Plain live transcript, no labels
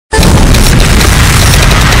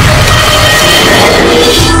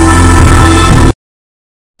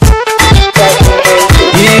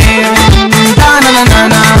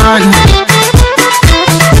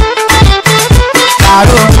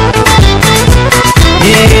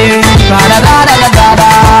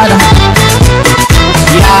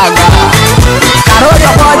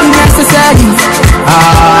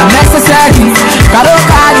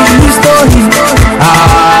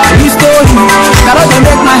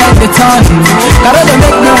turn. Caro they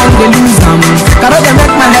make me want to lose them. Caro they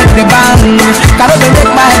make my head the bang. Caro they make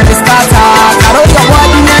my head the starter. Caro your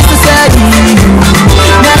body necessary.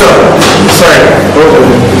 Sorry.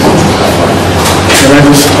 Can I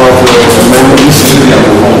just offer a moment?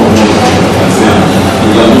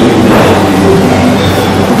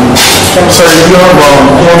 I'm sorry, do you have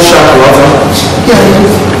one shot water? Yeah.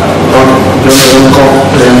 Just one cup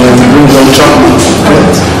and bring some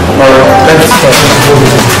chocolate. Alright, thank you.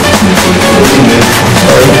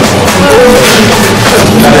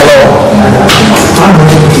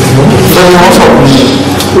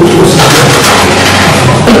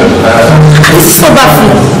 So Baffy.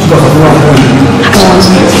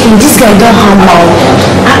 This guy don't humble.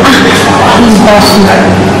 He's Baffy.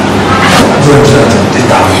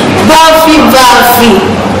 Baffy.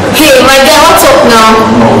 Hey, my guy, what's up now?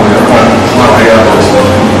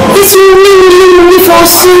 It's me for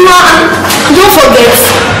summer. Don't forget.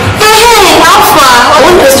 Hey, how far?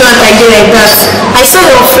 One restaurant I did like that. I saw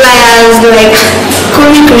your flyers like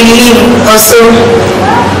comic relief or so.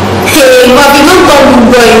 Hey, Baffy, don't call me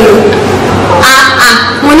boy.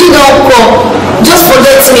 Money don't come. Just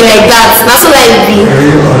forget me like that. That's all I be.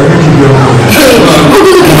 Hey, where are you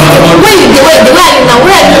now? Where are you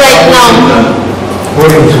right now? Where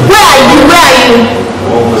are you?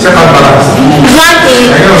 Second balance. Exactly.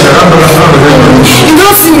 You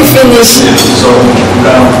don't see me finish.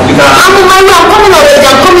 I'm on my way.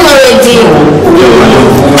 I'm coming already.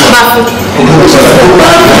 Baffy.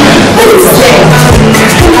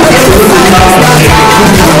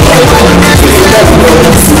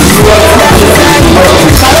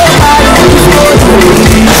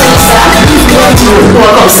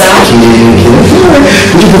 Welcome, sir.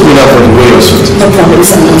 Would you put me up on the way or something? No problem,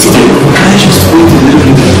 sir. Can I just wait a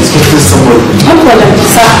little bit? Let's get this somewhere. No problem,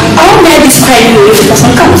 sir. I won't bear this pride you for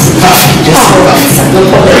some comes. Just sir. No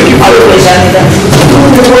problem. Thank you. I will pleasure me that.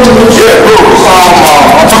 Yeah, bro.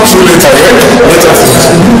 I'll talk to you later, yeah? Later.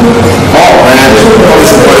 Oh, man.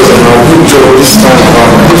 Always a pleasure, man. Good job this time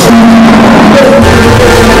around.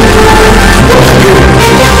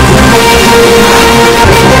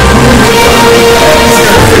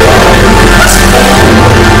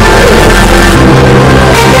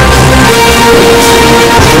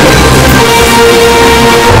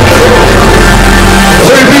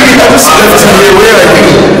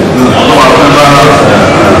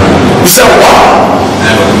 You said what?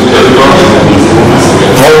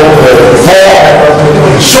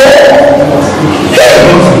 Sure. Hey,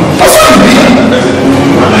 that's what you mean.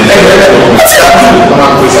 What's that?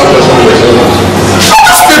 How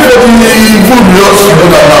much pay for the food we also do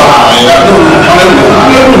that now?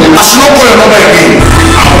 I should not call your number again.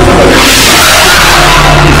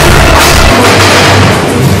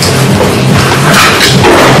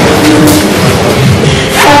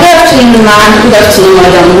 Good afternoon,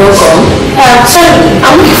 madam. Welcome. Sorry,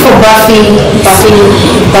 I'm looking for Baffy.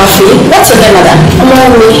 What's your name, madam?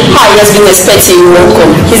 Hi, he has been expecting you.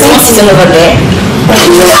 Welcome. He's not sitting over there.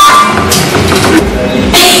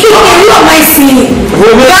 Who am I seeing?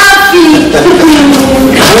 Baffy!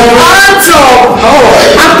 What's up?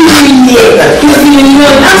 Happy New Year. It's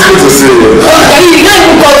good to see you. Okay, you can't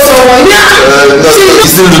even call someone. You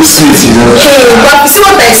still look sweet, you know. Hey, Baffy, see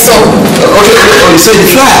what I saw. Okay, you said the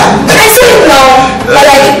flyer. I said it now. But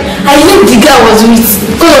like, I knew the guy was with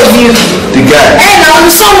all of you. The guy? And I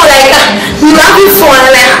was someone like that. We were having fun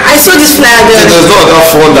and like, I saw this flyer there. There's not enough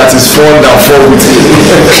fun that is fun than fun with you.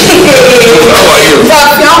 How are you?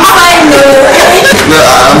 Baffy, I'm fine though. No,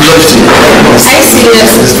 I'm just you. Are you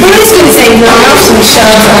serious? Let's go inside now. I have some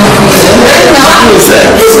shower. Let's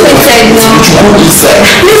go inside now. Let's go inside.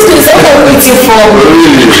 What are we waiting for?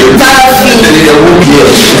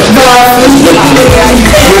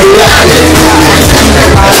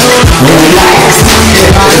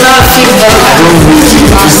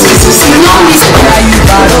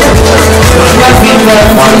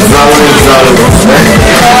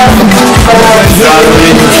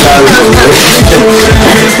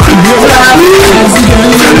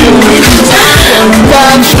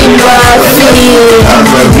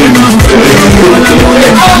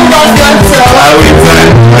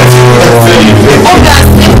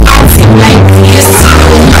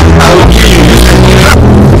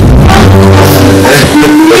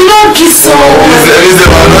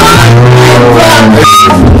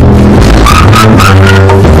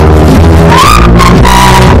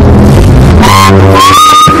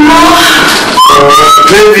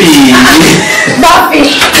 Baffy.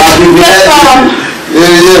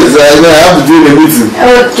 Yes, I have to do the meeting.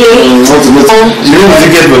 Okay. You want to meet? You need to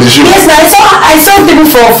get for the show. Yes, I saw people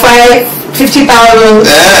for 5:15 50,000.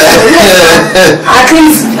 At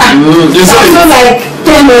least I feel like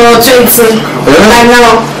 10 or 20 by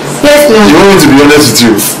now. Yes, no. You want me to be honest with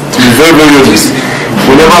you? To be very, very honest.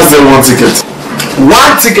 We never sell one ticket.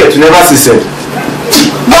 One ticket, we never sell.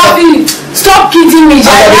 Baffy, stop kidding me,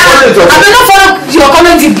 Jai. I don't know follow your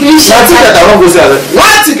comment in English. One ticket, I won't go sell.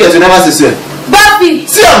 One ticket, we never sell. Baffy.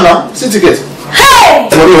 See them now. See ticket. Hey!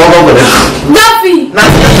 Baffy.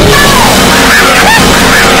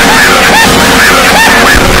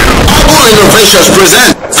 OGUN Innovations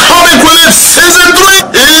present Comic Relief Season 3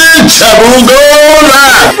 IJEBU-ODE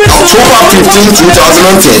October 15,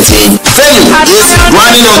 2013. Venue is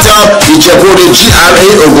Granny Hotel, IJEBU-ODE, GRA,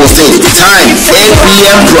 Ogun State. Time 8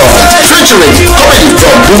 p.m. prompt. Featuring comedy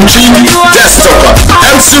from Bunchi, Desktopper,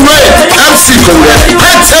 MC Ray, MC Konga,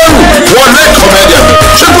 Peteru, One Leg Comedian,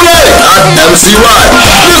 Triple A, and MCY.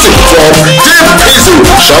 Music from Deep Pizzu,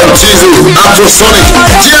 Sean Tizu, Afrosonic,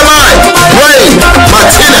 TMI, Brain,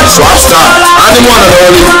 Martinez, Swapstar, and the one and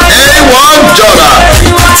only A1 Dollar.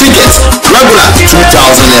 Tickets regular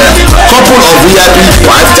 2,000 naira. Couple of VIP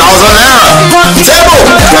 5,000 naira. Table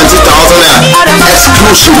 20,000 naira.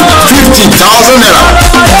 Exclusive 50,000 naira.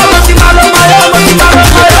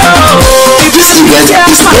 This event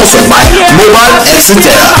is sponsored by Mobile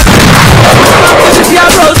Exeter.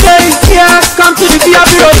 Come to the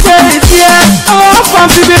VIP here. Oh, from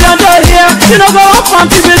the billion here. You know, go from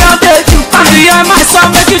the billion. I'm the my son,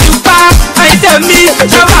 make you back. I tell me,